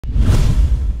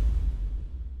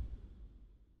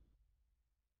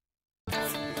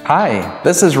Hi,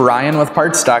 this is Ryan with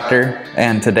Parts Doctor,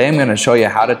 and today I'm going to show you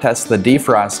how to test the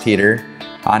defrost heater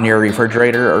on your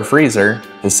refrigerator or freezer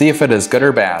to see if it is good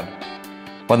or bad.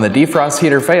 When the defrost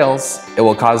heater fails, it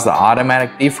will cause the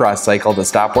automatic defrost cycle to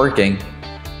stop working,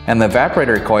 and the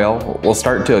evaporator coil will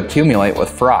start to accumulate with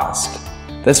frost.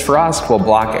 This frost will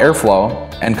block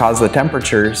airflow and cause the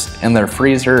temperatures in the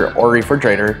freezer or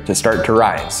refrigerator to start to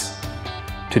rise.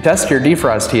 To test your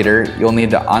defrost heater, you'll need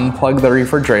to unplug the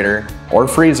refrigerator or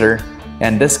freezer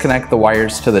and disconnect the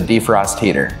wires to the defrost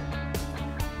heater.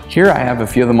 Here I have a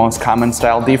few of the most common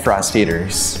style defrost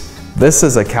heaters. This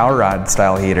is a cow rod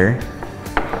style heater.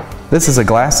 This is a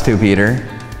glass tube heater.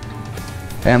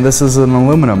 And this is an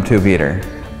aluminum tube heater.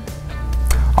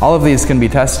 All of these can be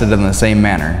tested in the same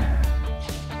manner.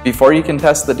 Before you can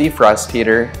test the defrost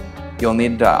heater, you'll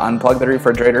need to unplug the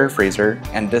refrigerator or freezer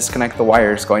and disconnect the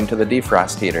wires going to the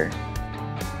defrost heater.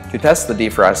 To test the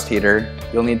defrost heater,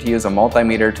 you'll need to use a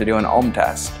multimeter to do an ohm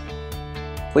test.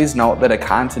 Please note that a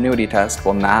continuity test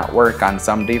will not work on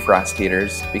some defrost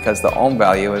heaters because the ohm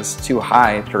value is too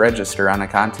high to register on a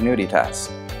continuity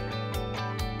test.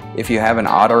 If you have an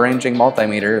auto-ranging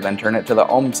multimeter, then turn it to the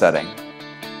ohm setting.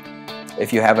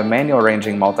 If you have a manual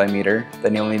ranging multimeter,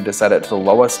 then you'll need to set it to the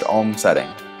lowest ohm setting.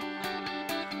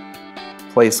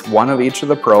 Place one of each of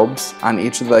the probes on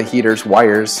each of the heater's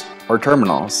wires or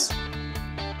terminals.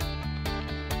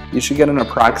 You should get an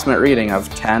approximate reading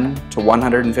of 10 to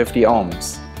 150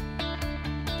 ohms.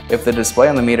 If the display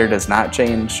on the meter does not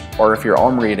change, or if your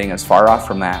ohm reading is far off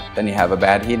from that, then you have a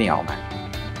bad heating element.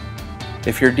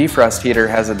 If your defrost heater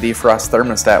has a defrost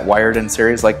thermostat wired in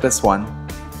series like this one,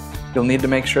 you'll need to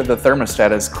make sure the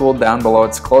thermostat is cooled down below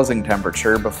its closing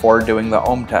temperature before doing the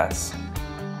ohm test.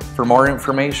 For more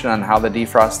information on how the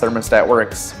defrost thermostat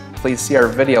works, please see our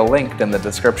video linked in the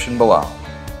description below.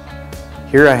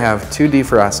 Here I have two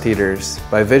defrost heaters.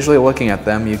 By visually looking at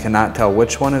them, you cannot tell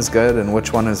which one is good and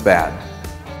which one is bad.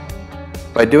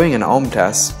 By doing an ohm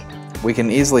test, we can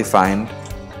easily find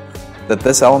that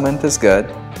this element is good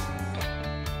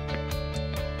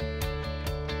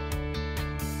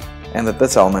and that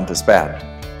this element is bad.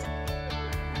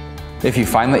 If you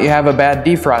find that you have a bad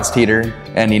defrost heater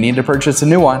and you need to purchase a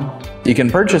new one, you can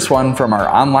purchase one from our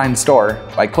online store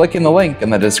by clicking the link in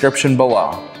the description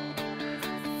below.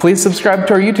 Please subscribe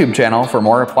to our YouTube channel for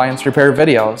more appliance repair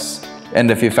videos, and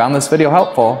if you found this video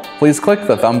helpful, please click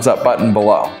the thumbs up button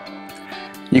below.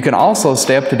 You can also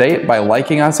stay up to date by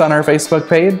liking us on our Facebook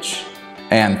page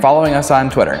and following us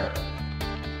on Twitter.